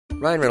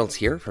Ryan Reynolds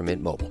here from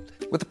Mint Mobile.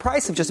 With the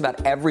price of just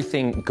about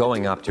everything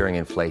going up during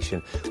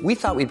inflation, we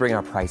thought we'd bring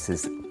our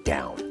prices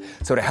down.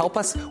 So to help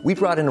us, we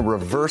brought in a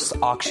reverse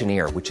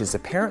auctioneer, which is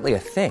apparently a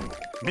thing.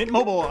 Mint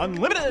Mobile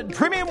Unlimited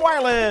Premium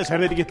Wireless. How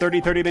to get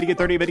 30, 30, bit to get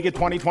 30, bit to get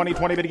 20, 20,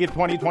 20, bit to get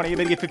 20, 20,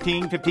 bit to get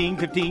 15, 15,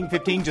 15,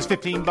 15, just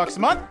 $15 a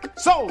month?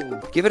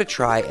 Sold! Give it a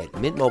try at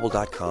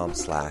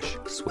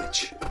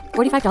mintmobile.com/switch.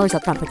 $45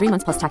 up front for 3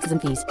 months plus taxes and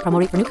fees. Promo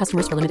rate for new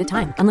customers for limited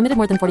time. Unlimited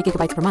more than 40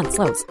 gigabytes per month.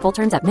 Slows full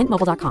terms at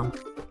mintmobile.com.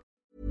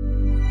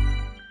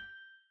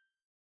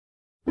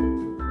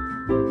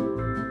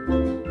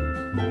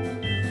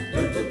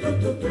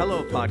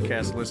 Hello,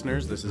 podcast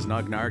listeners. This is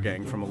Nog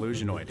Nargang from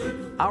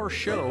Illusionoid. Our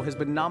show has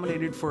been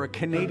nominated for a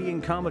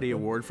Canadian Comedy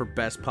Award for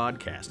Best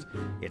Podcast.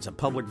 It's a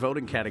public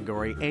voting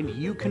category, and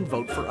you can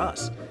vote for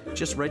us.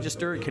 Just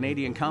register at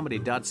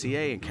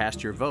canadiancomedy.ca and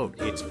cast your vote.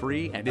 It's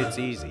free and it's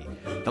easy.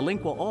 The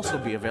link will also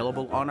be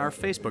available on our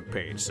Facebook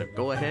page, so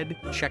go ahead,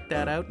 check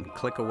that out, and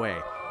click away.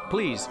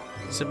 Please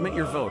submit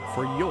your vote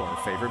for your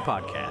favorite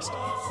podcast.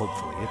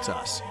 Hopefully, it's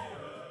us.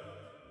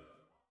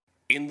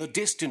 In the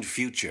distant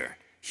future,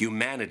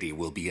 humanity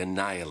will be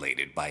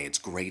annihilated by its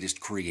greatest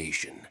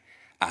creation,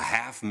 a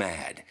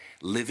half-mad,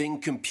 living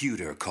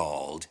computer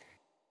called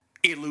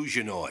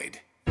Illusionoid.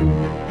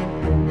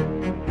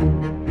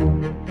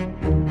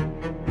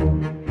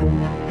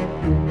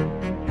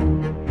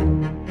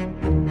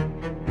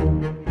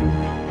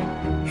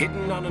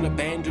 Hidden on an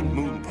abandoned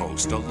moon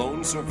post, a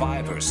lone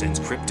survivor sends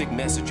cryptic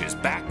messages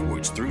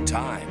backwards through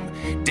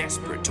time,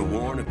 desperate to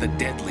warn of the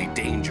deadly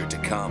danger to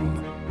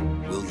come.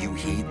 Will you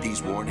heed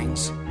these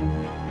warnings?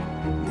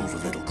 Move a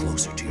little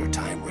closer to your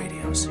time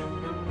radios.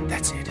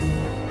 That's it.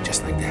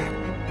 Just like that.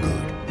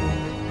 Good.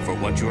 For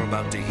what you're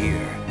about to hear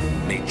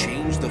may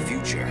change the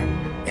future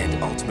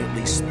and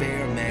ultimately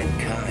spare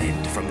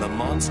mankind from the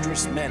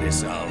monstrous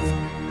menace of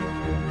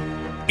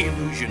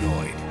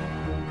Illusionoid.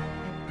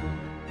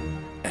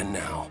 And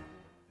now,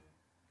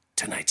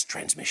 tonight's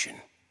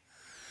transmission.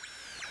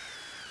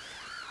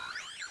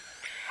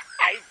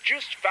 I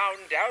just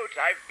found out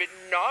I've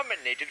been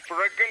nominated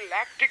for a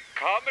Galactic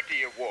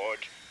Comedy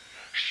Award.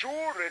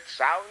 Sure, it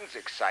sounds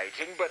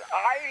exciting, but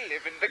I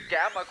live in the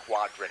Gamma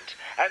Quadrant,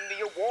 and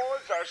the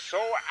awards are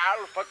so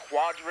Alpha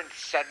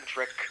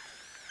Quadrant-centric.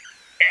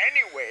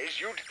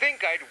 Anyways, you'd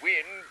think I'd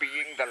win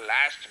being the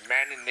last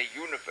man in the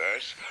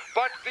universe,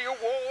 but the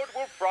award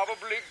will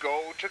probably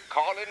go to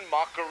Colin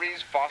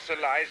Mockery's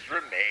fossilized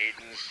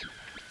remains.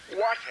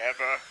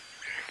 Whatever.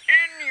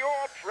 In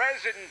your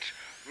present,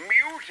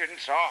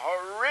 mutants are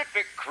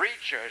horrific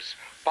creatures,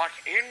 but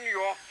in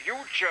your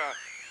future,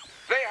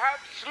 they have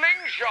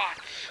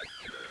slingshots.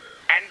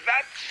 And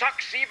that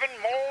sucks even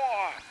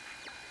more.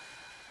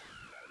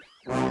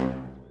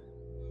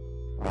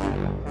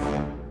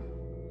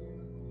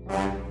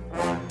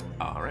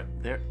 All right,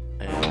 there.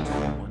 And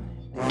one.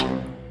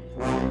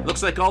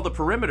 Looks like all the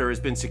perimeter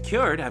has been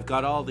secured. I've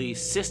got all the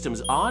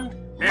systems on.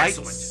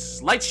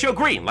 Excellent. Lights show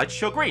green. Lights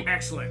show green.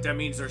 Excellent. That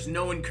means there's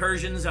no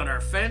incursions on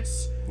our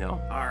fence.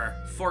 No. Our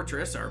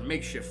fortress, our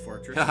makeshift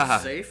fortress,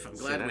 is safe. I'm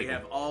glad we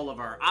have all of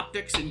our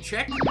optics in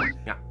check.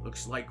 Yeah.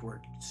 Looks like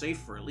we're safe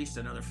for at least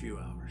another few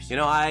hours. You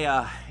know,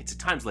 it's at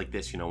times like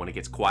this, when it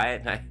gets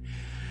quiet,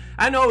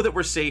 I know that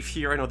we're safe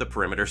here. I know the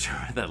perimeters,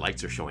 the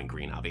lights are showing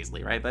green,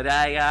 obviously, right? But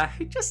I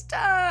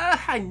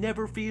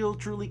never feel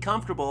truly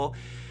comfortable,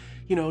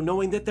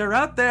 knowing that they're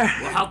out there.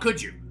 Well, how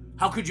could you?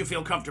 How could you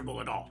feel comfortable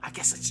at all? I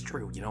guess it's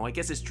true, I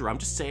guess it's true. I'm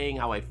just saying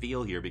how I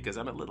feel here because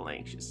I'm a little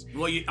anxious.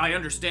 Well, I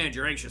understand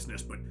your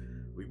anxiousness, but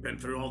we've been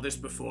through all this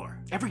before.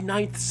 Every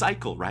 9th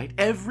cycle, right?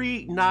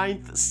 Every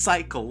 9th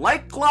cycle.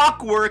 Like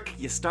clockwork,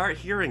 you start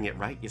hearing it,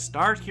 right? You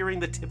start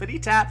hearing the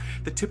tippity-tap,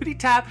 the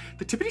tippity-tap,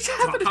 the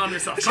tippity-tap. Calm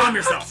yourself, calm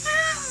yourself.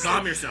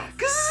 Calm yourself.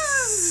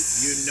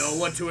 You know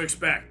what to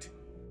expect.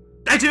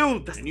 I do!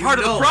 That's part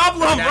of the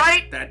problem,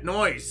 right? That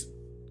noise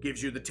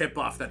gives you the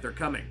tip-off that they're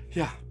coming.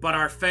 Yeah. But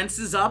our fence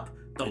is up.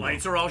 The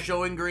lights are all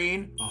showing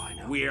green. Oh, I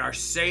know. We are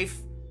safe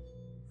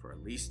for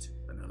at least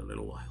another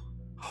little while.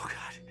 Oh,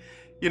 God.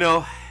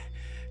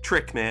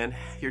 Trick, man.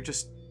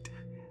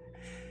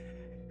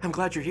 I'm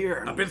glad you're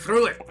here. I've been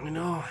through it. I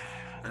know.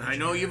 And I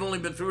know you've only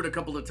been through it a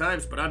couple of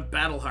times, but I'm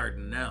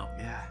battle-hardened now.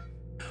 Yeah.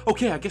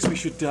 Okay, I guess we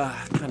should,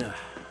 I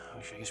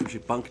guess we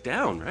should bunk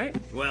down, right?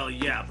 Well,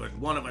 yeah, but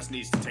one of us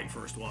needs to take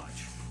first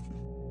watch.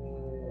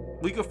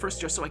 Will you go first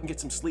just so I can get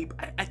some sleep?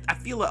 I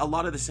feel a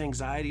lot of this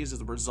anxiety is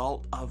as a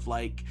result of,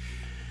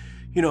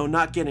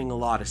 not getting a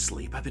lot of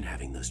sleep. I've been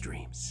having those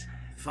dreams.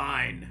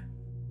 Fine.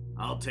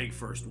 I'll take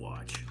first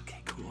watch.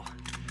 Okay, cool.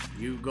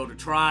 You go to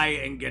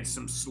try and get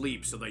some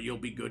sleep so that you'll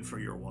be good for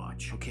your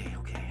watch. Okay.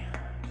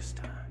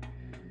 Just,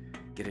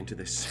 get into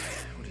this,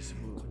 what is it,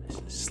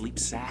 this sleep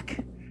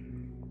sack?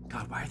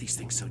 God, why are these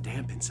things so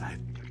damp inside?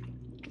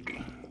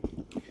 Did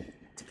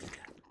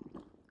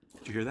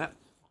you hear that?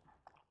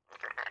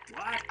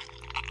 What?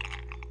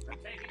 I'm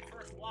taking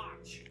first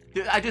watch.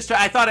 I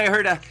thought I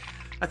heard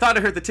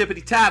the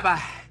tippity tap.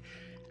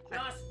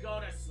 Just go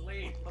to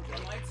sleep.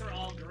 The lights are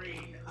all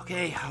green.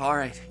 Okay, all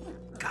right.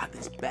 God,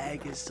 this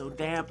bag is so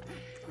damp.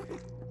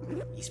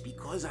 It's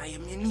because I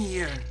am in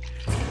here.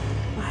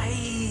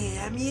 I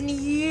am in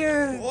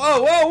here.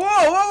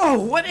 Whoa!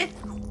 What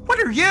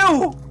are you?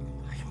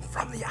 I am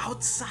from the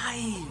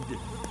outside.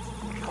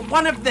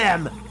 One of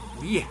them.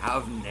 We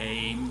have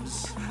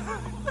names.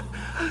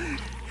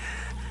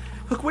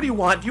 Look, what do you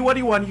want? What do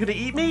you want? You gonna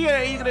eat me?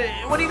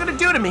 What are you gonna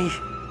do to me?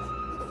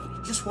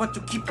 I just want to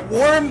keep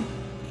warm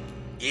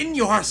in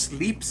your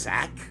sleep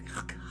sack.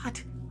 Oh, God.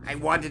 I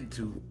wanted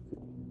to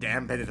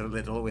dampen it a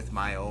little with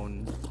my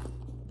own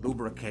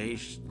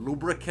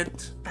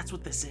lubricant. That's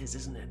what this is,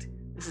 isn't it?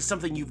 This is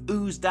something you've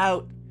oozed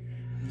out.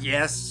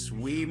 Yes,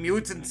 we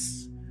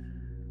mutants,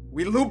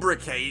 we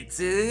lubricate.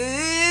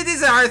 It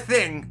is our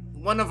thing.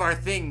 One of our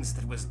things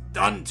that was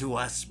done to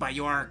us by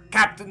your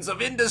captains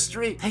of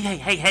industry.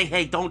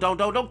 Hey, don't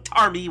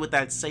tar me with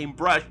that same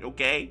brush,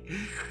 okay?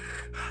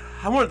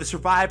 I'm one of the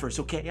survivors,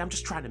 okay? I'm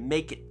just trying to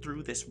make it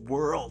through this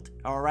world,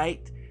 all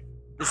right?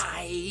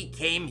 I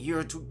came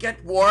here to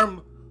get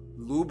warm,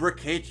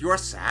 lubricate your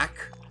sack,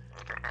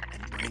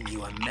 and bring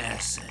you a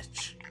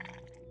message.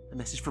 A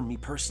message from me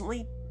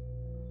personally?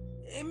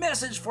 A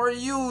message for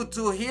you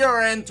to hear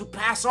and to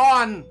pass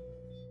on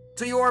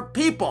to your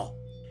people.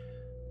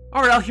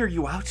 All right, I'll hear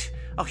you out,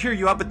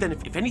 but then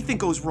if anything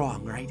goes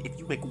wrong, right, if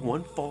you make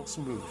one false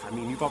move, I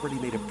mean, you've already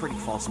made a pretty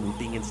false move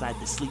being inside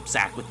the sleep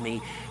sack with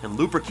me and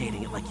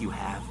lubricating it like you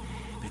have.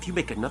 But if you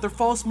make another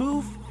false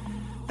move,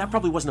 that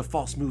probably wasn't a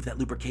false move, that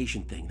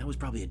lubrication thing. That was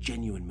probably a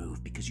genuine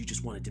move because you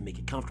just wanted to make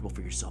it comfortable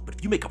for yourself. But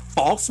if you make a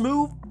false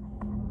move,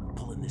 I'm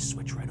pulling this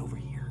switch right over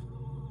here.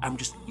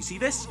 You see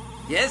this?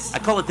 Yes? I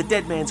call it the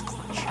dead man's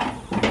clutch.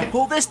 I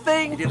pull this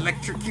thing. It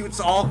electrocutes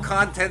all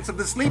contents of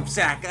the sleep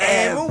sack. I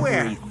am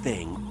aware.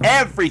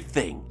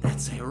 Everything.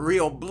 That's a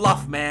real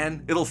bluff,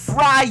 man. It'll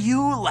fry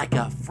you like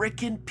a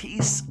frickin'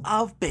 piece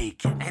of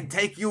bacon. And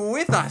take you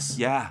with us.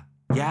 Yeah,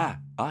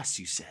 us,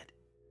 you said.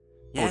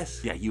 Yes.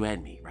 Oh, yeah, you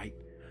and me, right?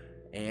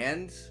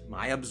 And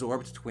my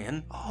absorbed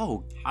twin.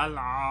 Oh.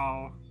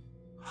 Hello.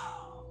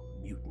 Oh,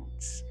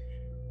 mutants.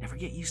 Never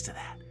get used to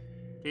that.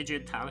 Did you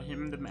tell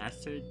him the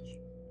message?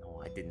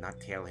 No, I did not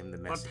tell him the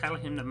message. Well, tell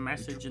him the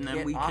message and then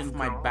get we can off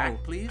my go.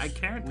 back, please? I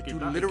can't. Would you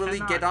literally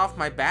get off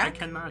my back? I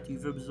cannot.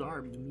 You've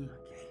absorbed me.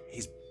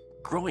 He's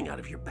growing out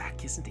of your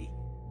back, isn't he?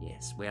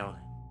 Yes, well,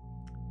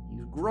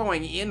 he's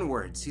growing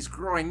inwards. He's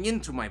growing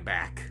into my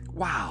back.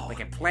 Wow. Like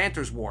a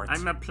planter's wart.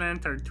 I'm a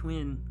planter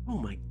twin. Oh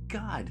my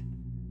God.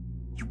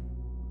 You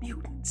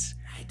mutants.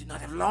 I do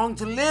not have long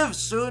to live.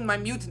 Soon my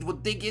mutant will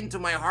dig into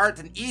my heart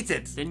and eat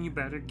it. Then you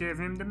better give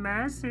him the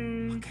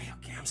message.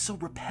 Okay. I'm so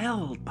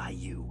repelled by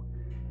you.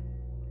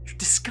 You're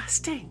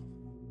disgusting.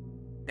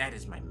 That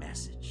is my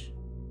message.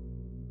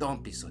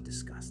 Don't be so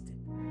disgusted.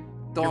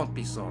 Don't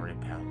be so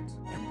repelled.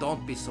 And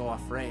don't be so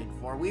afraid,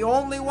 for we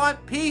only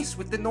want peace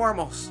with the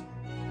normals.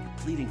 You're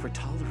pleading for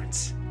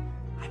tolerance.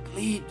 I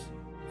plead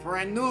for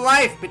a new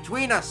life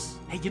between us.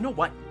 Hey, you know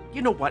what?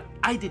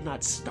 I did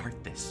not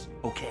start this,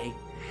 okay?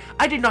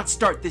 I did not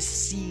start this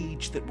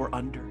siege that we're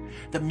under.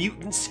 The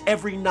mutants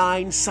every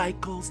 9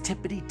 cycles,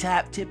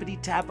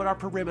 tippity-tap at our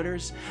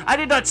perimeters. I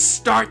did not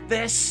start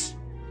this.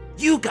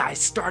 You guys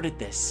started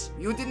this.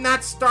 You did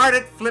not start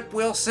it, Flip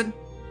Wilson,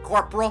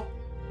 Corporal.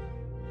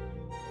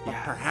 But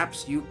Yeah.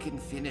 perhaps you can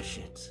finish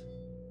it.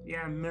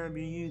 Yeah,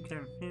 maybe you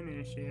can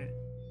finish it.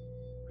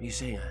 Are you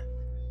saying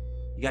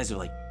you guys have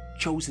like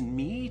chosen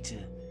me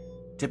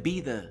to be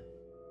the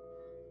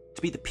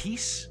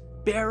peace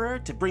bearer,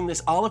 to bring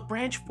this olive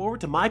branch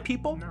forward to my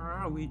people?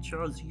 No, we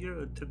chose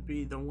you to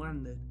be the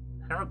one that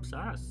helps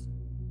us.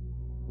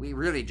 We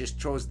really just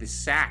chose the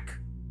sack.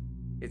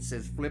 It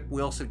says Flip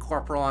Wilson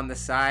Corporal on the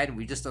side.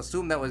 We just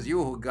assumed that was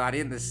you who got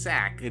in the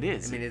sack. It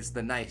is. I mean, it's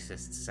the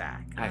nicest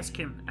sack. Ask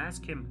him. I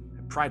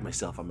pride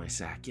myself on my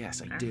sack.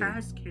 Yes, I do.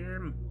 Ask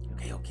him.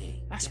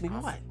 Okay. Ask Get me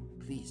off. what?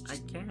 Please, I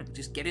can't.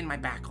 just get in my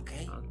back,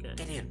 okay? Okay.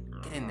 Get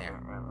in there.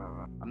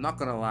 I'm not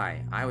gonna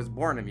lie. I was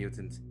born a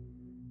mutant.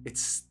 It's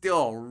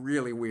still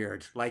really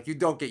weird. Like, you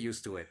don't get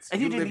used to it.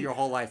 And you you live didn't- your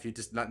whole life, you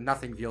just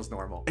nothing feels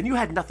normal. And you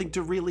had nothing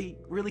to really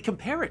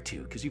compare it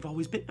to, because you've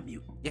always been a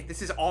mutant. Yeah,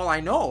 this is all I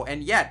know,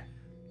 and yet,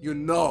 you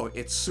know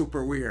it's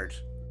super weird.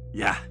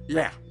 Yeah.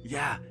 Yeah.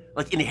 Yeah.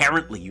 Like,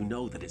 inherently, you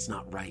know that it's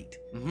not right.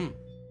 Mm-hmm.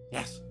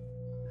 Yes.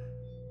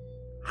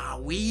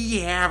 We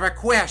have a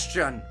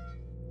question.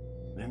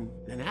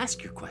 Then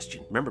ask your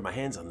question. Remember, my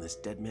hand's on this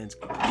dead man's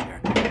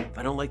chair. If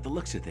I don't like the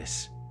looks of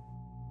this,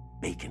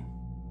 bacon.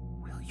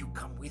 Will you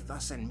come with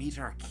us and meet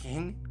our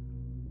king?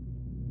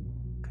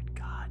 Good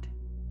God.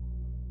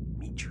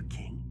 Meet your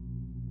king?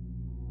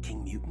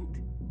 King Mutant?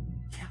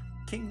 Yeah,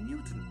 King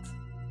Mutant.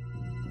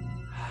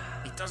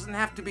 It doesn't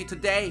have to be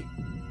today,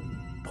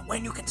 but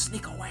when you can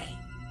sneak away.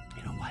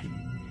 You know what?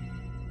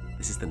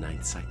 This is the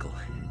 9th cycle.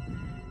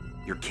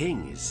 Your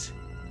king is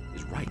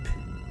ripe.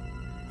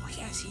 Oh,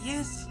 yes, he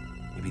is.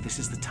 Maybe this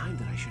is the time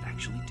that I should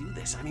actually do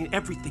this. I mean,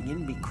 everything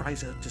in me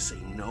cries out to say,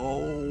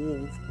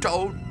 no,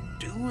 don't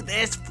do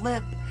this,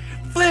 Flip.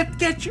 Flip,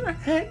 get your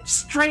head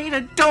straight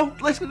and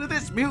don't listen to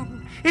this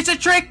mutant. It's a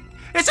trick!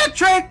 It's a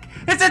trick!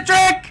 It's a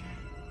trick!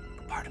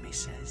 But part of me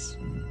says,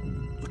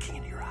 looking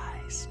in your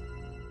eyes,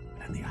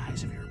 and in the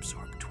eyes of your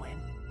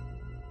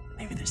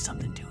Maybe there's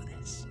something to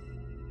this.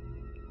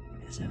 Maybe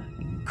there's a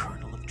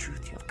kernel of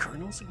truth. You have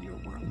kernels in your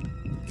world?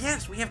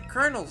 Yes, we have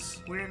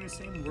kernels. We're in the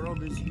same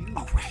world as you.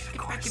 Oh, right, of Get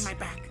course. back in my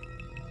back.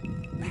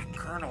 We have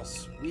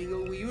kernels. We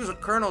use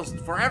kernels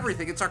for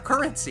everything. It's our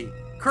currency.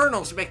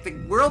 Kernels make the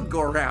world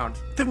go around.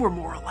 Then we're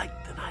more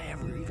alike than I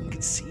ever even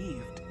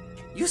conceived.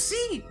 You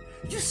see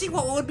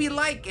what it would be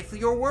like if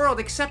your world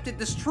accepted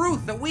this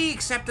truth that we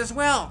accept as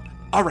well.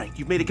 All right,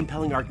 you've made a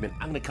compelling argument.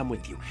 I'm gonna come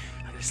with you.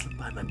 I'm gonna slip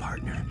by my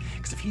partner,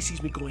 because if he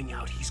sees me going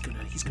out, he's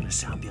gonna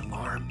sound the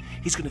alarm.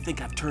 He's gonna think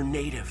I've turned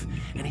native,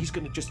 and he's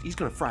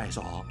gonna fry us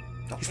all.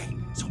 Okay.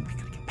 So we're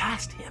gonna get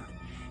past him,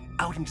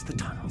 out into the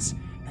tunnels.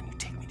 Then you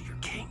take me to your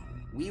king.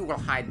 We will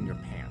hide in your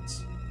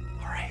pants.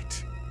 All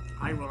right.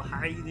 I will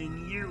hide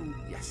in you.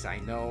 Yes, I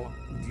know.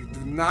 You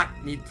do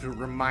not need to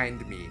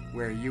remind me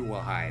where you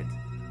will hide.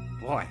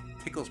 Boy,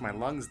 tickles my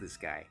lungs, this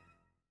guy.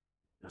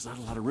 There's not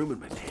a lot of room in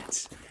my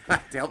pants.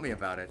 Tell me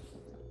about it.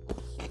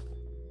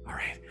 All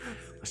right,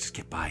 let's just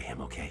get by him,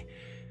 okay?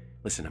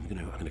 Listen, I'm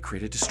gonna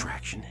create a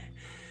distraction,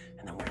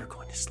 and then we're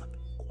going to slip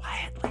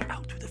quietly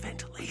out through the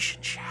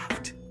ventilation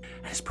shaft.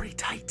 And it's pretty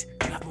tight.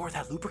 Do you have more of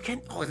that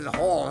lubricant? Oh, the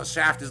whole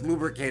shaft is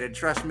lubricated.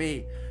 Trust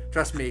me.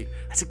 Trust me.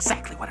 That's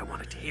exactly what I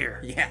wanted to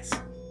hear. Yes.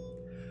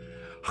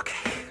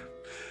 Okay.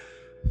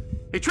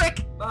 Hey,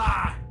 Trick!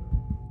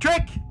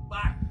 Trick!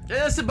 What?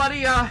 Hey, listen,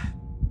 buddy,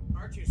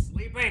 Aren't you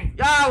sleeping?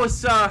 yeah, I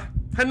was, had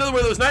another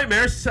one of those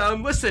nightmares.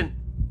 Listen,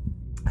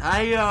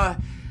 I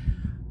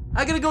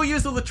gotta go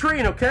use the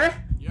latrine, okay?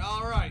 Yeah,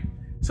 all right.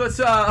 So it's,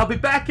 I'll be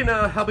back in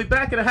a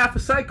half a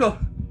cycle.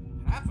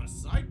 Half a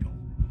cycle?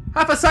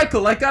 Half a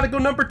cycle, I gotta go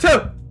number 2.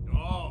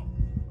 Oh,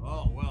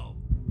 well,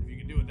 if you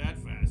can do it that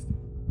fast.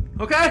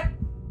 Okay?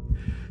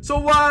 So,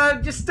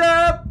 just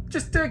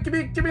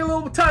give me a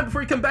little time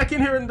before you come back in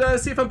here and,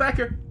 see if I'm back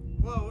here.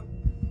 Whoa,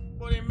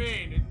 what do you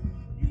mean?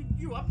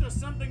 You up to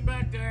something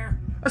back there?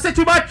 I said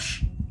too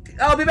much!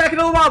 I'll be back in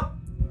a little while.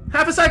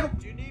 Half a cycle.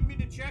 Do you need me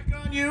to check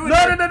on you? No,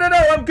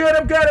 I'm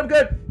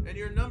good. And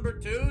your number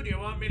 2, do you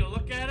want me to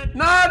look at it?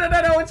 No,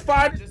 it's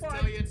fine. Just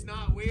tell you it's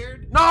not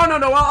weird? No,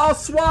 I'll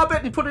swab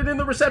it and put it in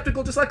the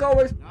receptacle just like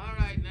always. All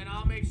right, and then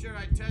I'll make sure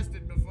I test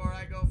it before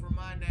I go for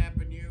my nap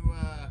and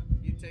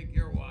you take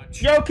your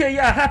watch. Yeah, okay,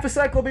 half a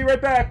cycle, I'll be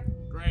right back.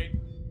 Great.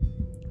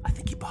 I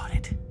think he bought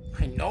it.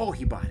 I know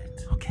he bought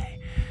it. Okay.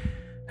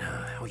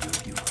 Now,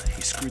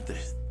 you screwed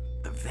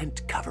the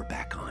vent cover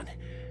back on.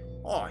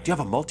 Oh, Do you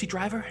have a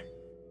multi-driver?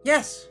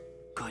 yes.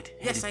 Good.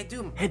 Yes, I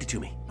do. Hand it to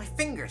me. My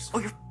fingers. Oh,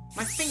 your...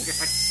 My fingers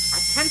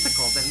are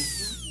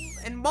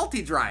tentacled and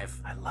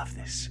multi-drive. I love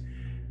this.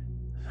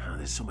 Oh,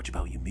 there's so much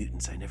about you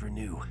mutants I never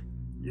knew.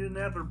 You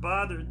never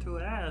bothered to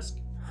ask.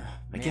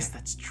 I guess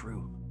that's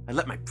true. I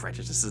let my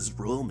prejudices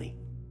rule me.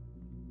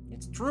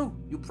 It's true.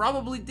 You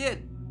probably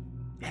did.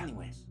 Yeah.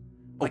 Anyways,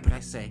 what can I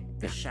say?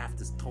 The shaft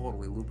is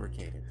totally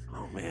lubricated.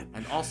 Oh, man.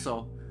 And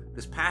also,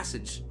 this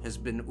passage has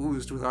been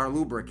oozed with our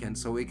lubricant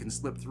so we can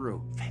slip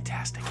through.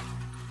 Fantastic.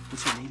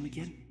 What's your name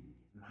again?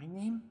 My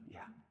name? Yeah.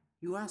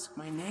 You ask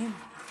my name?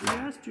 You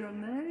asked your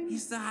name?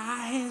 He's the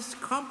highest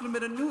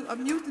compliment a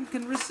mutant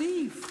can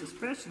receive.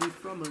 Especially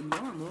from a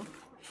normal.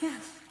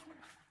 Yes.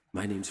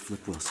 My name's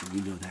Flip Wilson.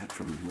 You know that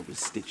from what was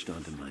stitched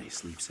onto my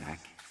sleep sack.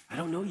 I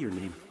don't know your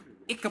name.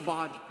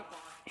 Ichabod.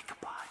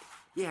 Ichabod.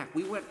 Yeah,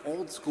 we went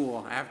old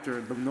school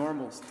after the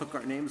normals took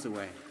our names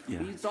away. Yeah.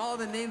 We used all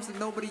the names that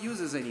nobody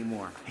uses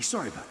anymore. Hey,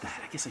 sorry about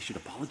that. I guess I should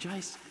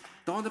apologize.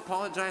 Don't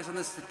apologize on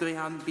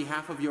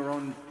behalf of your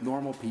own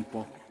normal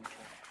people.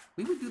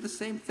 We would do the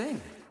same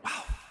thing.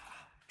 Wow.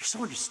 You're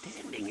so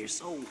understanding. You're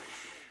so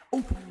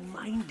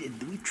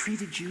open-minded. We've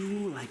treated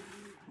you like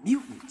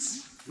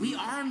mutants. We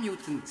are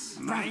mutants.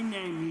 My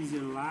name is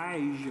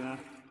Elijah.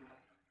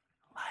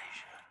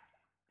 Elijah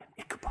and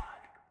Ichabod.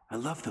 I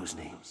love those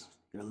names.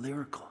 They're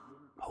lyrical,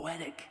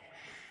 poetic.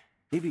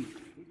 Maybe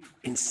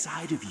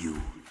inside of you,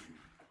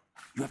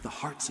 you have the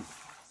hearts of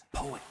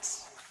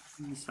poets.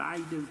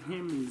 Inside of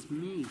him is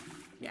me.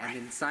 Yeah, and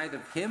inside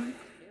of him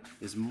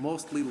is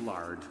mostly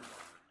lard.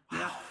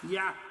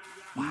 Yeah.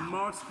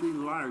 Mostly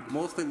lard.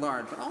 Mostly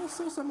lard, but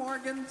also some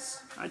organs.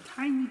 A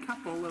tiny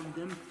couple of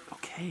them.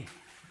 Okay.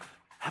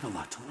 I have a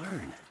lot to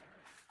learn.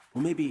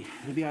 Well, maybe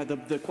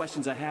the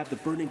questions I have, the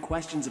burning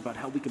questions about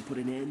how we can put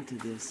an end to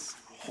this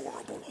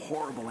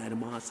horrible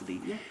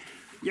animosity.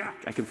 Yeah.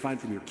 I can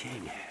find from your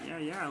king.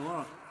 Yeah,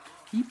 well,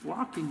 keep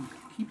walking.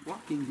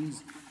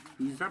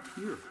 He's up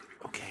here.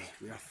 Okay.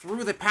 We are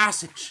through the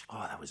passage.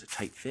 Oh, that was a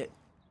tight fit.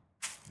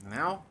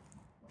 Now,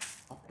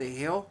 up the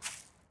hill.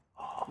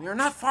 We are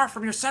not far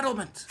from your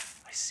settlement.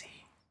 I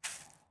see.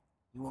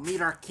 You will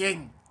meet our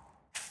king.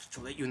 Just to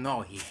let you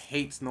know, he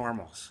hates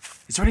normals.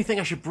 Is there anything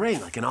I should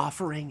bring, like an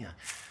offering,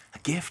 a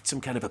gift,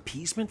 some kind of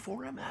appeasement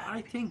for him?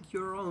 I think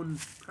your own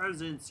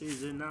presence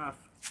is enough.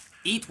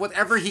 Eat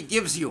whatever he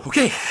gives you.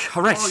 Okay,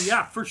 all right. Oh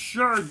yeah, for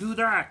sure, do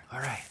that. All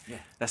right. Yeah.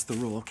 That's the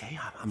rule. Okay,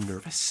 I'm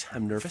nervous.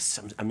 I'm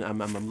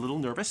a little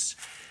nervous,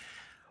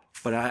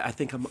 but I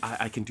think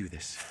I can do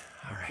this.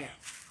 All right.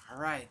 Yeah.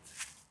 All right.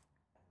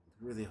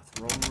 Through the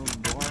throne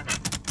room door.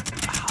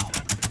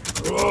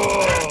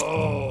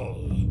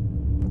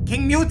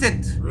 King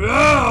Mutant.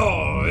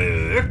 Oh,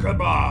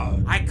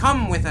 Ichabod. I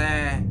come with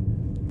a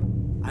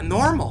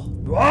normal.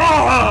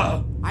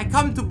 Ah! I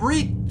come to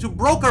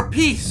broker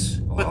peace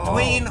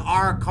between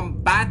our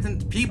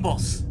combatant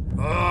peoples.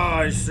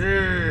 I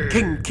see.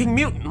 King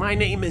Mutant, my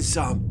name is,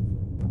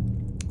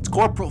 it's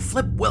Corporal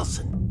Flip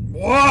Wilson.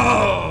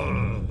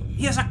 Whoa!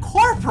 He is a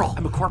corporal.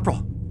 I'm a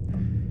corporal.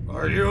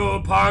 Are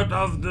you part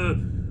of the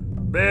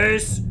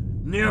base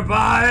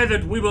nearby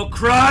that we will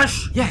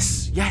crush?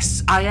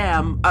 Yes, I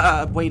am.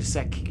 Wait a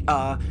sec.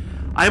 I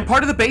am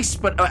part of the base,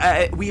 but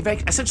we've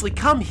essentially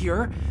come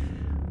here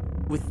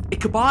with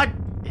Ichabod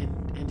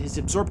and his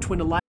absorbed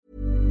twin Elijah.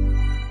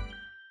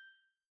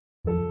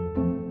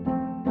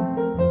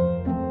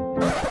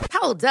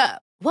 Hold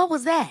up. What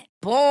was that?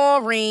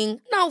 Boring.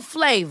 No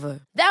flavor.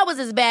 That was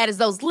as bad as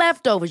those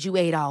leftovers you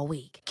ate all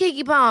week.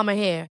 Keke Palmer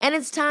here, and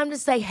it's time to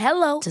say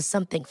hello to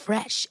something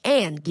fresh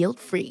and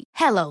guilt-free.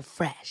 Hello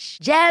Fresh.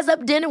 Jazz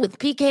up dinner with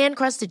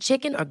pecan-crusted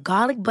chicken or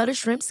garlic butter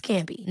shrimp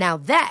scampi. Now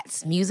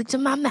that's music to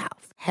my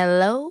mouth.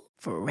 Hello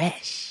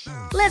Fresh.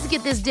 Let's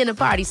get this dinner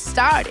party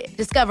started.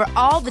 Discover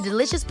all the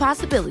delicious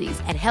possibilities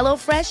at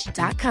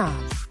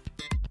HelloFresh.com.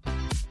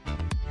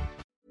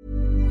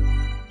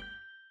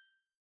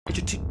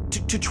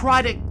 To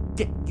try to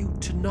get you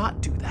to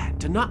not do that,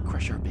 to not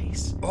crush our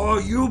base. Oh,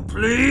 you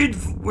plead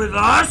with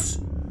us?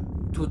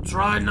 To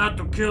try not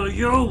to kill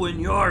you when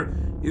your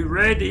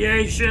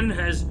irradiation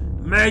has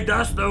made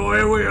us the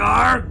way we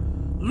are?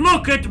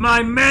 Look at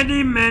my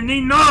many, many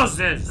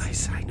noses!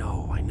 I know.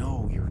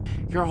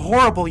 You're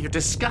horrible, you're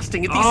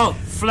disgusting.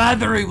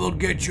 Flattery will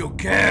get you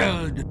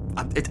killed.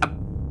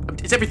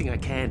 It's everything I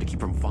can to keep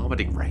from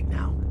vomiting right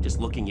now, just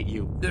looking at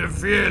you. The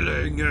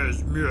feeling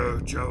is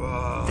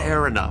mutual.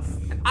 Fair enough.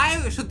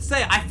 I should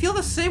say, I feel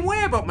the same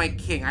way about my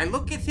king. I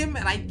look at him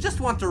and I just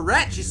want to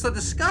retch. He's so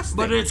disgusting.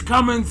 But it's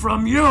coming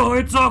from you.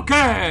 It's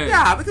okay.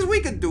 Yeah, because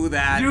we can do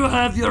that. You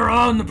have your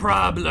own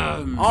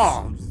problems.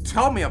 Oh,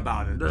 tell me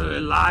about it.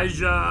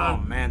 Elijah. Oh,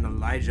 man,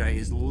 Elijah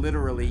is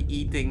literally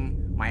eating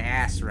my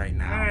ass right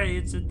now. Hey,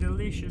 it's a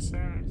delicious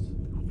ass.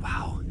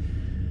 Wow.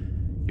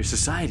 Your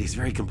society is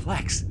very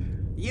complex.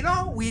 You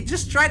know, we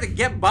just try to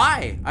get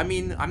by. I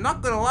mean, I'm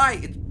not gonna lie,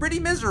 it's pretty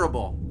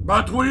miserable.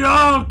 But we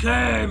all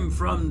came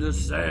from the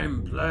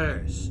same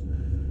place.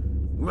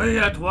 We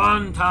at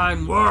one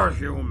time were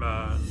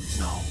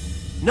humans.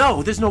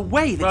 No, there's no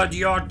way that... But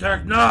your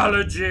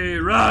technology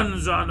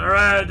runs on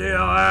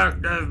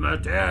radioactive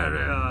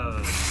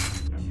material.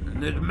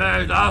 And it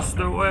made us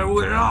the way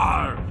we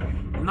are.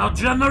 Now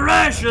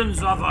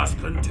generations of us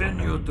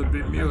continue to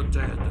be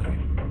mutated.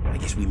 I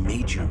guess we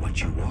made you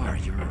what you are.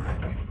 You're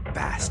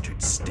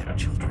bastard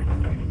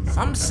stepchildren.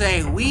 Some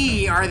say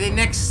we are the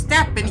next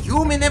step in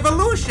human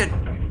evolution.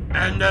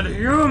 And that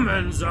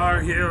humans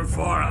are here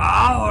for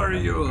our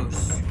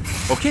use.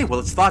 Okay, well,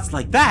 it's thoughts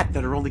like that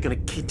are only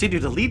going to continue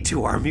to lead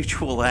to our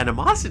mutual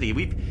animosity.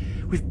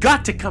 We've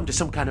got to come to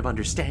some kind of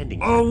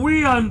understanding. Oh,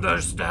 we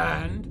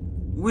understand.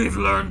 We've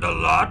learned a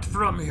lot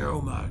from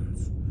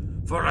humans.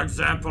 For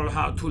example,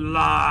 how to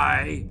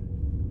lie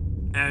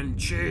and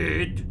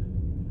cheat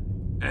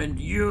and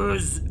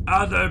use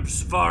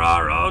others for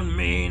our own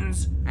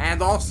means.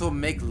 And also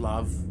make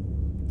love.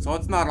 So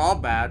it's not all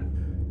bad.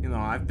 You know,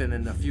 I've been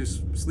in a few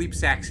sleep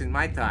sacks in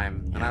my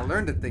time, and I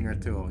learned a thing or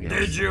two. Yes.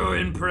 Did you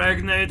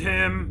impregnate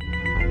him?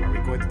 Are we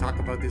going to talk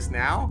about this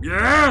now?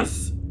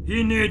 Yes!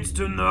 He needs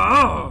to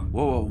know.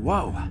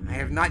 Whoa. I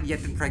have not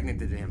yet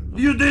impregnated him.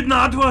 You did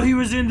not while he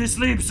was in the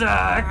sleep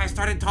sack. I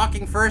started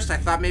talking first. I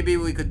thought maybe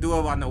we could do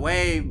it on the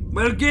way.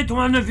 Well, get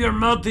one of your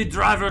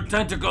multi-driver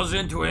tentacles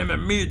into him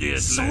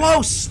immediately.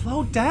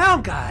 Slow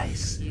down,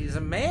 guys. He's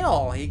a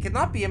male. He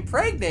cannot be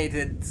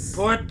impregnated.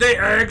 Put the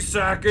egg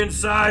sac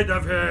inside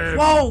of him.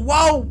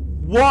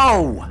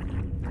 Whoa.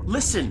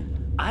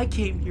 Listen, I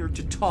came here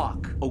to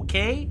talk,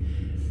 okay?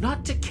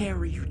 Not to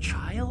carry your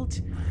child.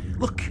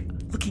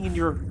 Looking in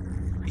your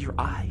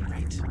eye,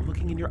 right? I'm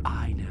looking in your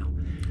eye now.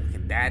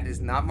 That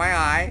is not my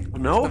eye.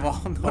 No? No.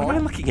 What am I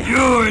looking at?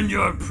 You and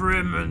your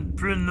prim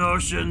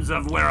notions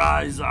of where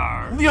eyes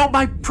are. You know,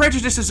 my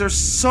prejudices are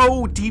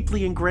so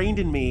deeply ingrained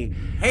in me.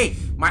 Hey,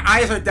 my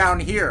eyes are down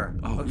here.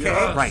 Okay?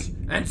 Yes. Right.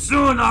 And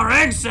soon our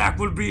egg sac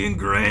will be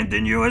ingrained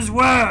in you as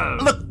well.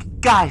 Look,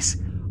 guys,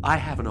 I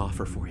have an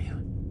offer for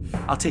you.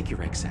 I'll take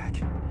your egg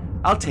sac.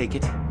 I'll take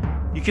it.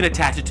 You can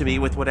attach it to me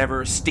with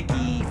whatever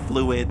sticky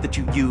fluid that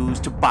you use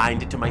to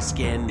bind it to my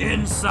skin.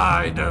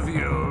 Inside of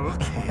you.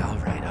 Okay, all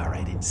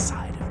right,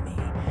 inside of me.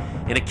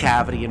 In a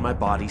cavity in my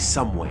body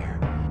somewhere.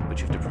 But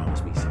you have to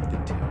promise me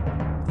something too.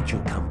 That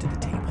you'll come to the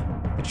table.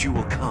 That you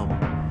will come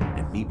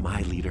and meet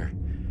my leader.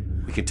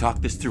 We can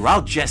talk this through.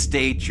 I'll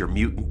gestate your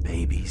mutant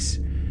babies.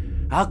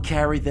 I'll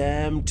carry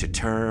them to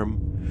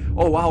term.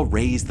 Oh, I'll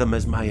raise them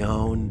as my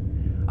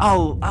own.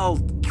 I'll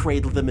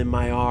cradle them in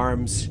my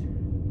arms.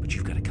 But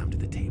you've got to come to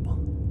the table.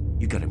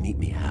 You gotta meet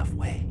me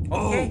halfway.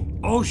 Okay.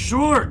 Oh,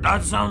 sure.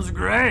 That sounds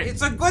great.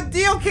 It's a good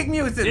deal, King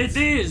Mutant. It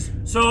is.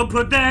 So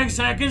put the egg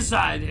sac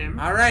inside him.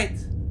 All right.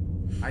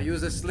 I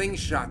use a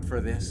slingshot for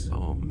this.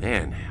 Oh,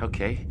 man.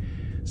 Okay.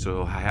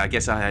 So I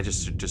guess I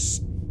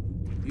just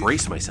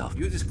brace myself.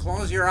 You just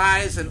close your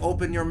eyes and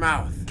open your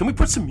mouth. Can we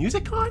put some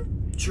music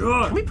on?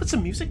 Sure. Can we put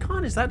some music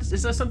on? Is that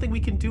something we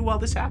can do while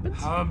this happens?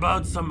 How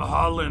about some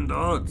Holland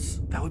Oates?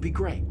 That would be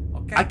great.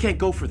 Okay. I can't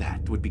go for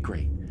that. It would be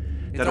great.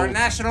 It's our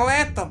national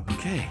anthem.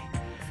 Okay.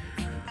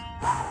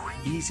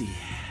 Whew, easy.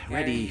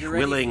 Ready, you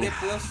ready, willing.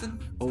 Flip Wilson?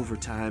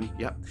 Overtime.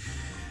 Yep.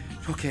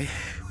 Okay.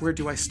 Where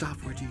do I stop?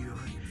 Where do you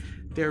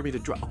dare me to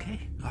draw?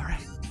 Okay. All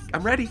right.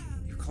 I'm ready.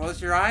 You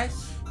close your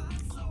eyes.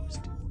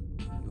 Closed.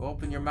 You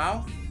open your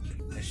mouth.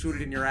 And shoot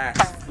it in your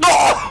ass.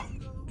 Oh!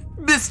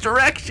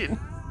 Misdirection.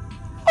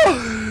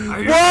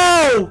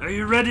 Whoa! Are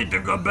you ready to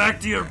go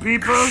back to your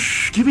people?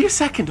 Shh, give me a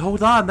second.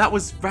 Hold on. That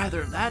was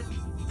rather... That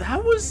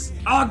was...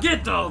 I'll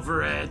get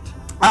over it.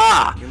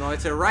 Ah! You know,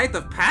 it's a rite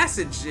of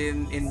passage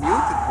in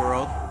mutant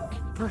world.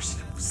 First,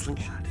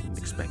 slingshot. I didn't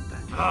expect that.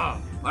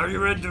 Ah, are you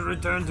ready to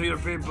return to your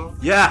people?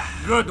 Yeah.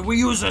 Good, we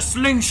use a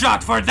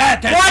slingshot for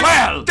that as What?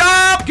 well!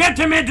 Stop! Get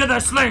him into the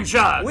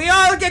slingshot! We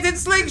all get in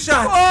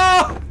slingshots!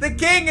 Oh! The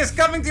king is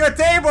coming to your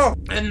table!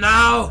 And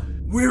now,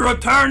 we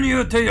return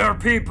you to your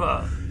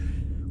people.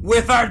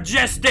 With our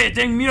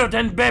gestating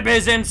mutant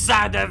babies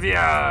inside of you!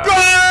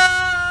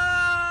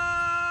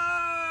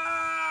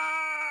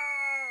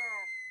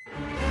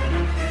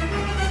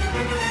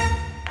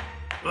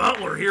 Well,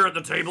 we're here at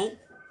the table.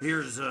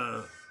 Here's,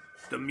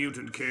 the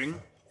mutant king.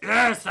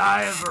 Yes,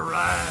 I have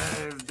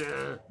arrived.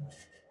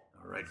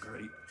 All right,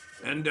 great.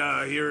 And,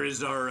 here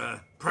is our,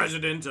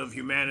 president of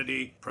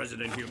humanity,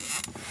 President Human.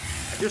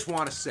 I just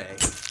want to say,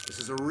 this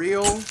is a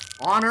real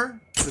honor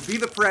to be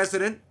the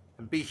president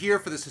and be here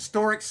for this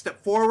historic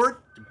step forward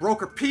to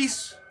broker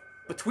peace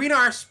between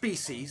our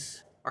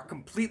species, our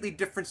completely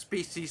different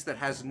species that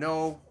has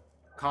no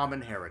common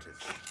heritage.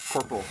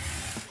 Corporal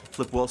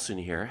Flip Wilson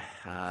here.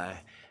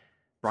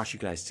 Brought you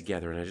guys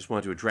together, and I just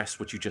wanted to address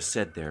what you just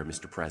said there,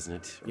 Mr.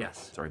 President.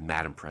 Yes. Sorry,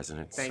 Madam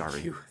President.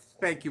 Thank you.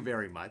 Thank you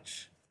very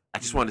much. I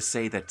just wanted to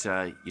say that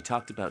you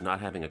talked about not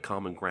having a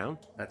common ground.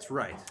 That's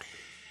right.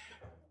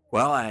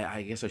 Well,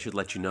 I guess I should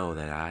let you know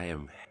that I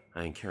am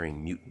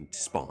carrying mutant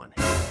spawn.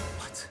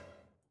 What?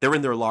 They're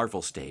in their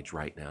larval stage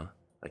right now.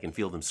 I can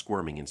feel them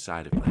squirming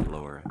inside of my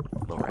lower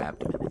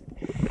abdomen.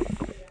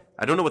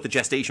 I don't know what the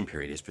gestation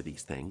period is for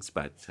these things,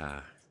 but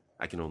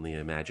I can only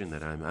imagine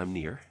that I'm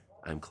near,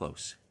 I'm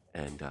close.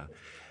 And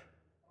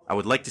I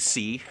would like to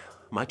see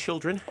my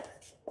children,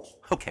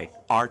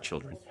 our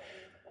children,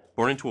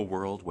 born into a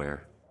world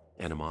where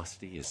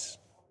animosity is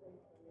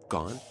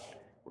gone,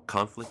 where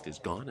conflict is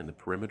gone, and the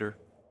perimeter,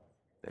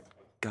 that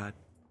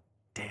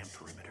goddamn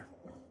perimeter,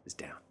 is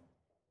down.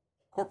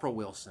 Corporal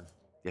Wilson.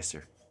 Yes,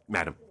 sir.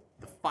 Madam.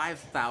 The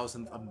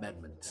 5,000th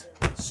Amendment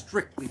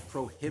strictly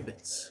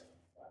prohibits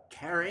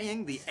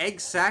carrying the egg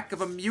sac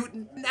of a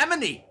mutant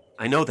anemone.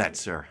 I know that,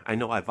 sir. I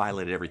know I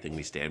violated everything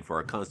we stand for.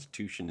 Our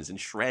Constitution is in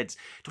shreds.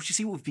 Don't you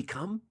see what we've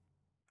become?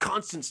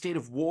 Constant state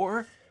of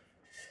war?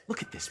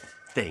 Look at this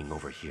thing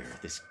over here,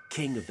 this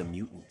king of the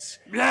mutants.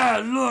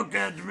 Yeah, look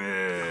at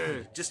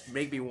me. Just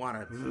make me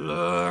want to...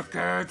 Look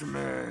at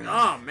me.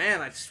 Oh, man,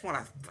 I just want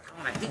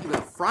to hit you with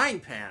a frying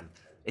pan.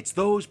 It's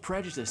those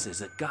prejudices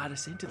that got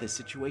us into this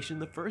situation in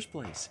the first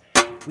place.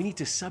 We need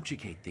to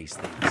subjugate these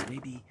things.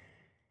 Maybe...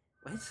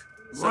 What?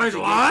 Wait,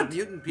 what?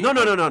 Mutant people?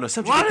 No.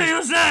 Subjugate What are these...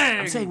 you saying?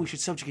 I'm saying we should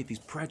subjugate these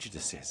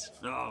prejudices.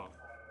 No.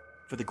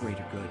 For the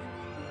greater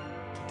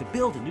good. To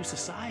build a new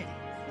society.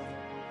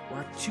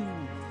 Where our two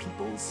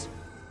peoples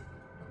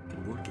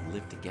can work and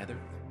live together.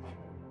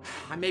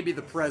 I may be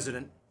the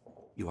president.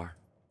 You are.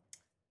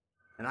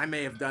 And I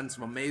may have done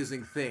some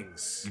amazing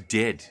things. You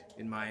did.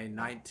 In my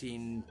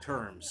 19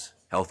 terms.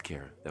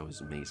 Healthcare. That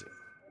was amazing.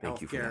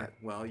 Thank you for that.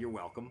 Well, you're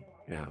welcome.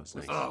 Yeah, it was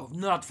nice. Oh,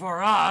 not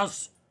for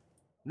us.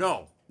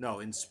 No,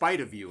 in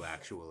spite of you,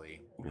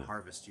 actually. Yeah.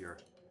 Harvest your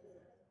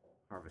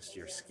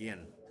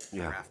skin.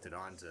 Yeah. Grafted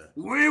onto...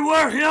 We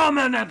were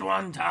human at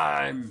one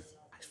time.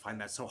 I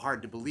find that so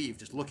hard to believe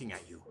just looking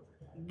at you.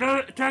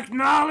 The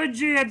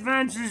technology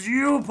advances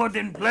you put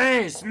in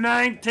place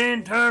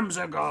 19 terms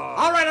ago.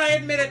 All right, I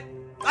admit it.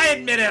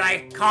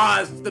 I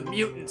caused the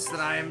mutants that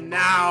I am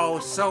now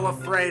so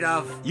afraid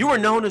of. You were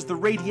known as the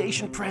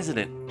radiation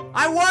president.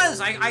 I was.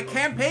 I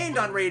campaigned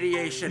on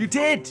radiation. You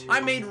did.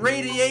 I made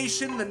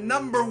radiation the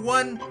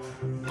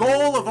 #1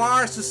 goal of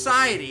our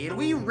society, and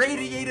we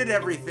radiated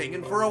everything,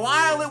 and for a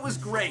while it was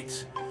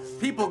great.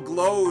 People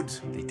glowed.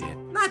 They did.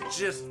 Not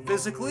just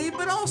physically,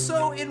 but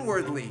also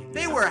inwardly.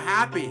 They were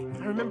happy.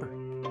 I remember.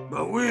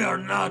 But we are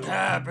not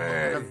happy.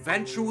 And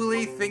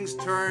eventually things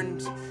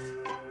turned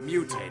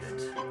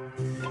mutated.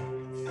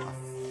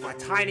 A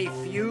tiny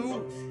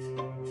few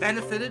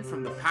benefited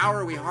from the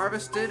power we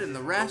harvested, and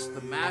the rest,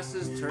 the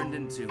masses, turned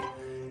into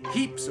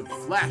heaps of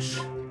flesh.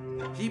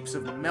 Heaps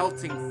of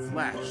melting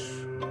flesh,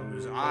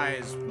 whose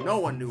eyes, no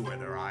one knew where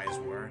their eyes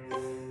were.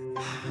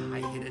 I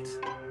hid it.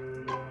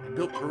 I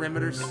built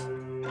perimeters.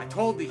 I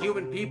told the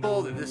human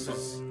people that this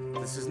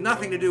is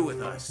nothing to do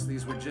with us.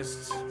 These were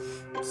just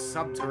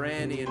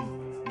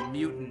subterranean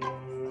mutant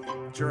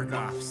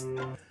jerk-offs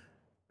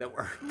that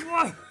were...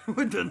 What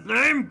with the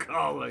name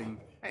calling?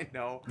 I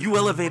know. You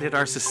elevated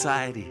our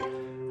society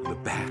on the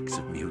backs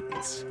of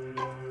mutants.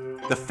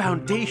 The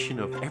foundation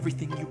of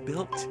everything you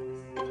built.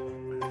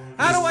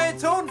 How do I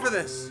atone for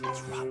this? It's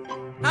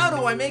rotten. How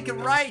do I make it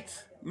right?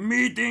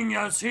 Meeting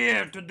us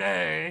here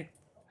today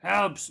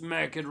helps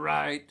make it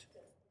right.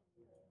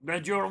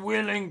 That you're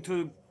willing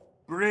to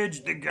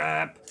bridge the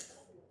gap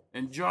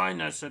and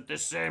join us at the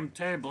same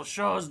table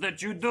shows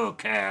that you do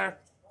care.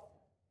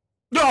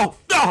 No!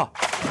 No!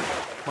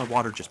 My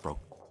water just broke.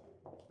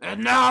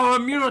 And now a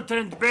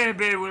mutant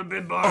baby will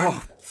be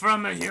born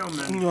from a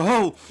human.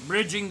 No!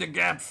 Bridging the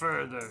gap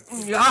further.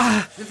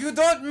 If you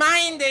don't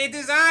mind, it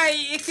is I,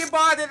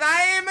 Ichabod, and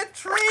I am a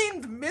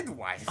trained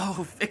midwife.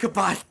 Oh,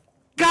 Ichabod!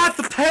 God,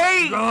 the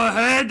pain! Go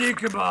ahead,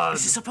 Ichabod.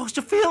 Is it supposed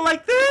to feel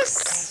like this?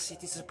 Yes,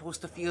 it is supposed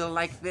to feel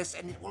like this,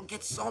 and it will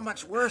get so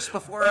much worse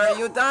before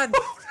you're done.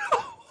 Oh, no.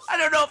 I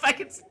don't know if I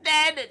can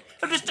stand it.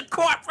 I'm just a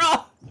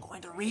corporal. I'm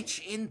going to reach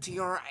into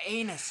your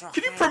anus.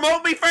 Can you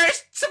promote me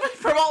first? Somebody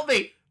promote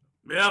me.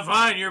 Yeah,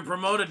 fine. You're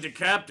promoted to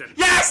captain.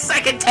 Yes, I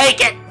can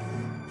take it.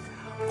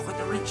 I'm going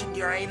to reach into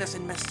your anus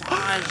and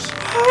massage.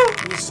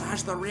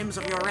 Massage the rims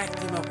of your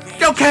rectum,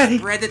 okay? Okay.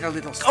 Spread it a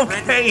little.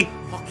 Spread Okay. it.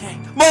 Okay.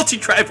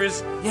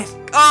 Multi-drivers. Yes.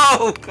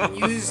 Oh. I'm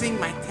using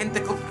my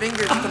tentacle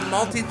fingers to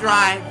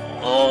multi-drive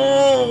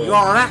Oh.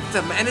 your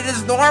rectum, and it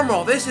is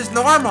normal. This is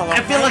normal, okay?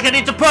 I feel like I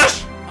need to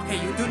push. Okay,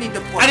 you do need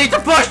to push. I need to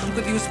push. I'm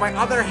going to use my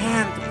other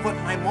hand to put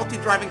my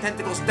multi-driving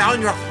tentacles down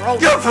your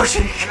throat. You're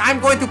pushing. And I'm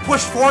going to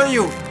push for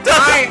you.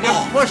 I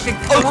am pushing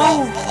through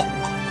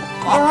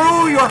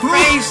your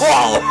face,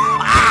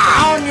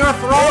 down your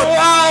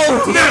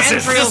throat. This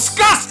is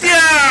disgusting.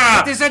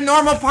 It is a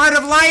normal part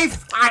of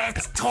life.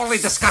 It's totally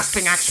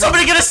disgusting, actually.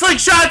 Somebody get a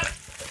slingshot.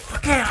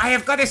 Okay, I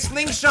have got a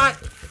slingshot.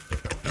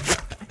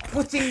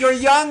 Putting your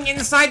young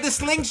inside the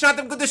slingshot.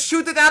 I'm going to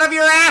shoot it out of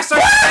your ass. Are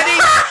you ready?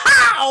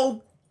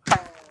 Ow.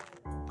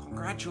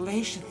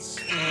 Congratulations.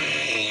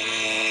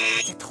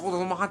 It's a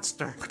total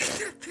monster. Look at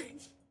that thing.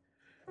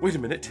 Wait a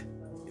minute.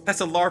 That's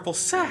a larval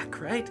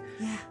sac, right?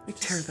 Yeah. We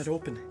tear that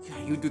open.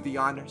 Yeah, you do the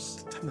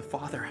honors. I'm the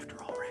father, after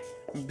all,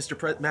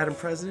 right? Madam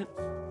President?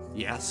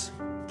 Yes.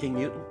 King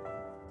Mutant?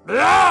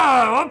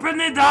 Yeah, open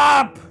it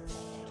up.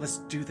 Let's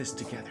do this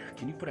together.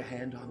 Can you put a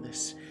hand on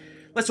this?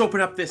 Let's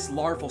open up this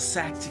larval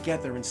sac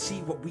together and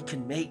see what we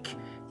can make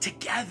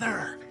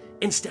together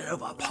instead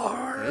of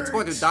apart. It's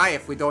going to die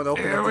if we don't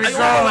open it. Here we go.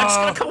 I just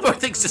got a couple more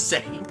things to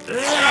say.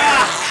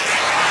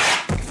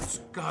 It's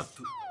got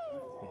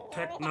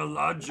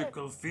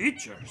technological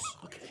features.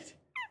 Look at it.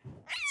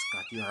 It's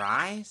got your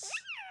eyes.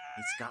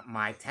 It's got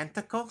my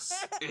tentacles.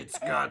 It's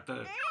got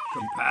the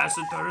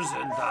capacitors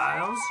and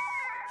dials.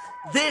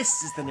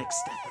 This is the next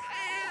step.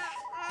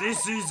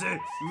 This is a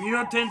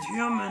mutant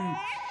human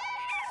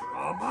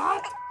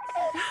robot?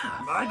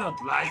 I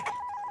don't like it.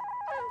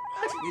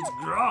 It's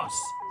gross.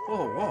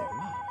 Whoa.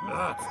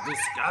 That's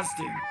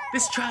disgusting.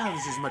 This child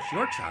is as much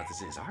your child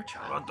as it is our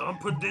child. Well, don't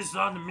put this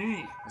on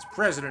me. As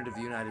President of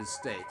the United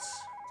States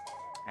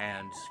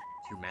and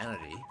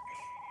humanity,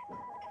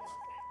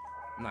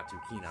 I'm not too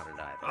keen on it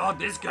either. Oh,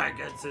 this guy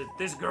gets it.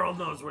 This girl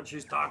knows what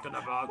she's talking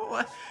about.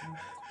 What?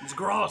 It's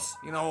gross.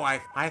 You know, I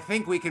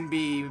think we can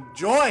be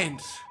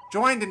joined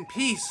in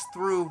peace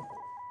through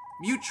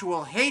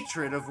mutual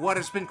hatred of what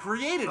has been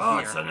created Oh,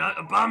 here. it's an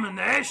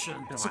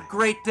abomination. It's a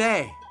great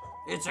day.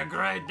 It's a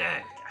great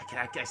day.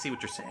 I see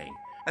what you're saying.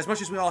 As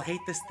much as we all hate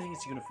this thing,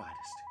 it's unified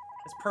us.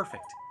 It's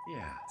perfect.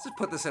 Yeah. Let's just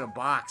put this in a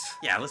box.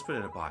 Yeah, let's put it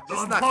in a box.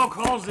 Don't not- poke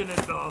holes in it,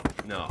 though.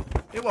 No.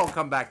 It won't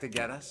come back to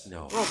get us.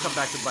 No. It won't come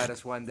back to bite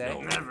us one day.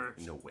 Never.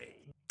 No way.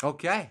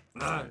 Okay.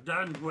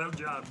 Done. Well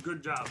job.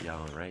 Good job. Yeah,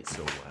 all right.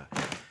 So,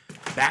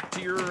 back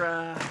to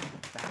your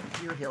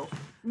hill.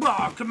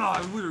 Well, come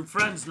on. We're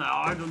friends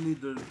now. I don't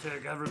need to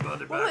take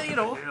everybody back. Well, you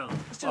know, to the hill.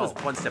 let's do this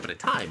one step at a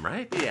time,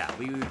 right? Yeah,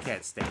 we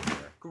can't stay here.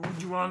 Would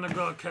you want to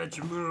go catch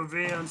a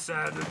movie on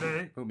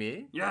Saturday? Who,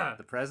 me? Yeah.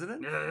 The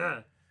president?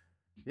 Yeah.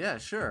 Yeah,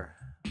 sure.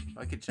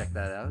 I could check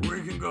that out.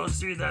 We can go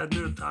see that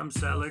new Tom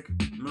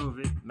Selleck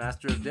movie.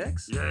 Master of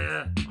Dicks?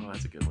 Yeah. Oh,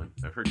 that's a good one.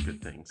 I've heard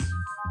good things.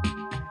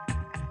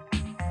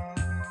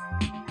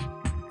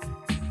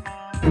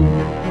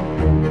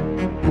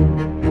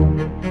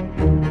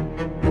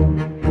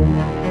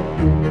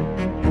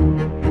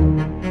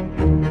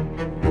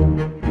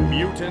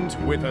 Mutant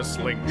with a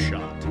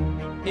Slingshot.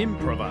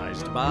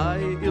 Improvised by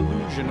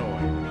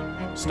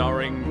Illusionoid.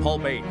 Starring Paul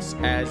Bates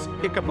as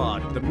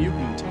Ichabod the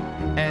Mutant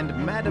and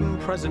Madam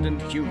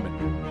President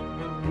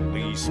Human.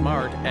 Lee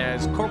Smart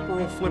as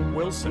Corporal Flip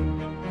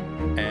Wilson.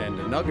 And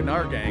Nug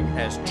Nargang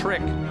as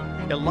Trick,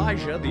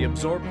 Elijah the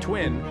Absorbed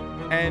Twin,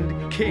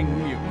 and King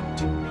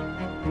Mutant.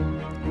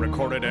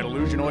 Recorded at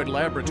Illusionoid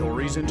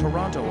Laboratories in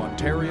Toronto,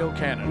 Ontario,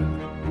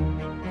 Canada.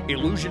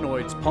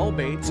 Illusionoid's Paul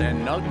Bates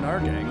and Nug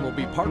Nargang will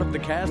be part of the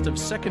cast of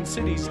Second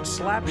City's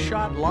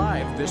Slapshot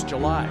Live this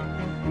July.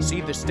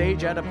 See the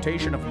stage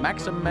adaptation of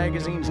Maxim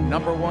Magazine's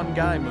 #1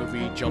 guy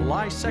movie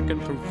July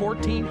 2nd through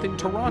 14th in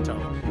Toronto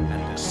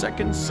at the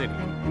Second City.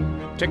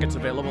 Tickets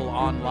available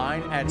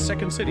online at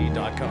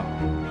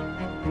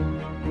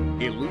secondcity.com.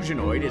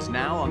 Illusionoid is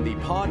now on the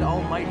Pod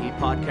Almighty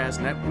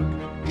Podcast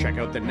Network. Check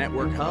out the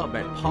network hub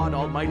at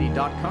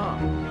podalmighty.com.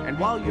 And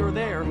while you're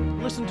there,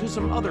 listen to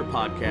some other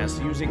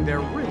podcasts using their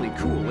really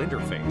cool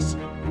interface.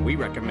 We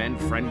recommend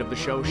friend of the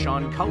show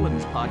Sean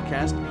Cullen's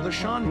podcast, The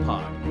Sean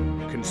Pod,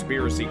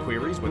 Conspiracy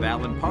Queries with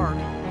Alan Park,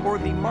 or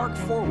the Mark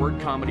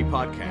Forward Comedy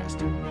Podcast.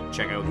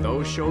 Check out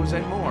those shows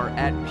and more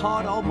at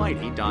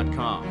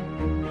podalmighty.com.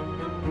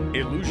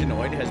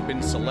 Illusionoid has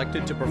been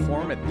selected to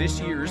perform at this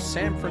year's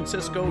San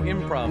Francisco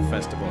Improv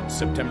Festival,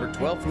 September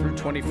 12th through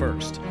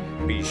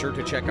 21st. Be sure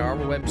to check our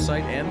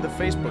website and the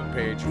Facebook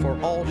page for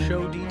all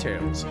show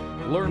details.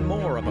 Learn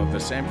more about the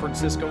San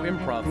Francisco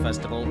Improv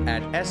Festival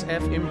at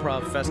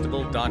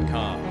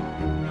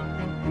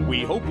sfimprovfestival.com.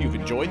 We hope you've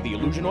enjoyed the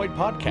Illusionoid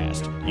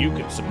podcast. You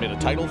can submit a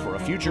title for a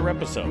future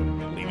episode.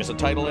 Leave us a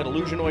title at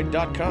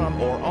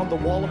illusionoid.com or on the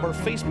wall of our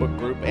Facebook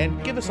group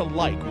and give us a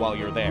like while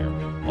you're there.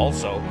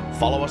 Also,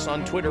 follow us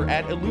on Twitter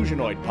at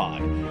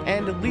IllusionoidPod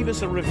and leave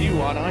us a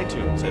review on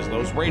iTunes, as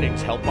those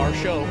ratings help our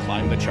show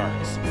climb the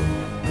charts.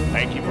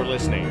 Thank you for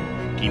listening.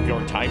 Keep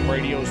your time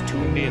radios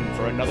tuned in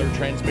for another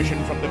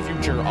transmission from the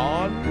future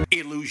on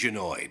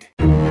Illusionoid.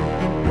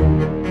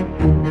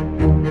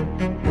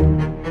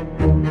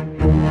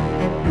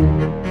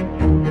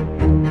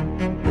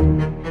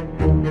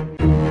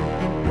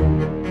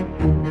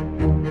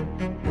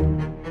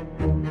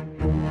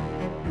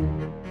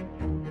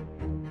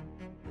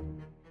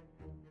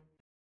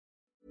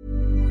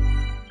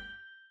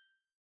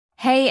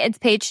 Hey, it's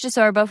Paige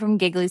DeSorbo from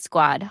Giggly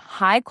Squad.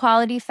 High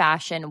quality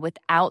fashion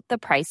without the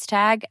price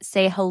tag.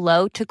 Say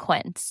hello to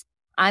Quince.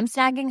 I'm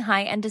snagging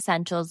high-end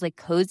essentials like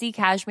cozy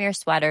cashmere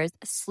sweaters,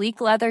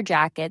 sleek leather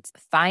jackets,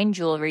 fine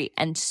jewelry,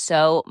 and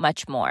so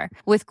much more.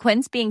 With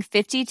Quince being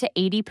 50 to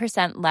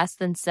 80% less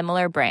than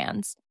similar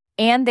brands.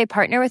 And they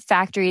partner with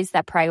factories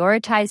that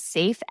prioritize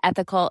safe,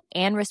 ethical,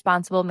 and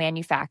responsible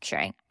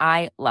manufacturing.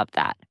 I love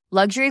that.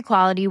 Luxury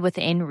quality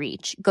within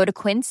reach. Go to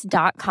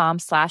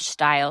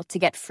quince.com/style to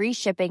get free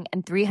shipping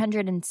and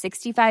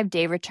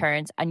 365-day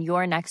returns on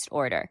your next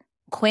order.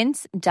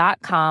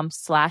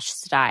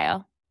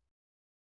 Quince.com/style.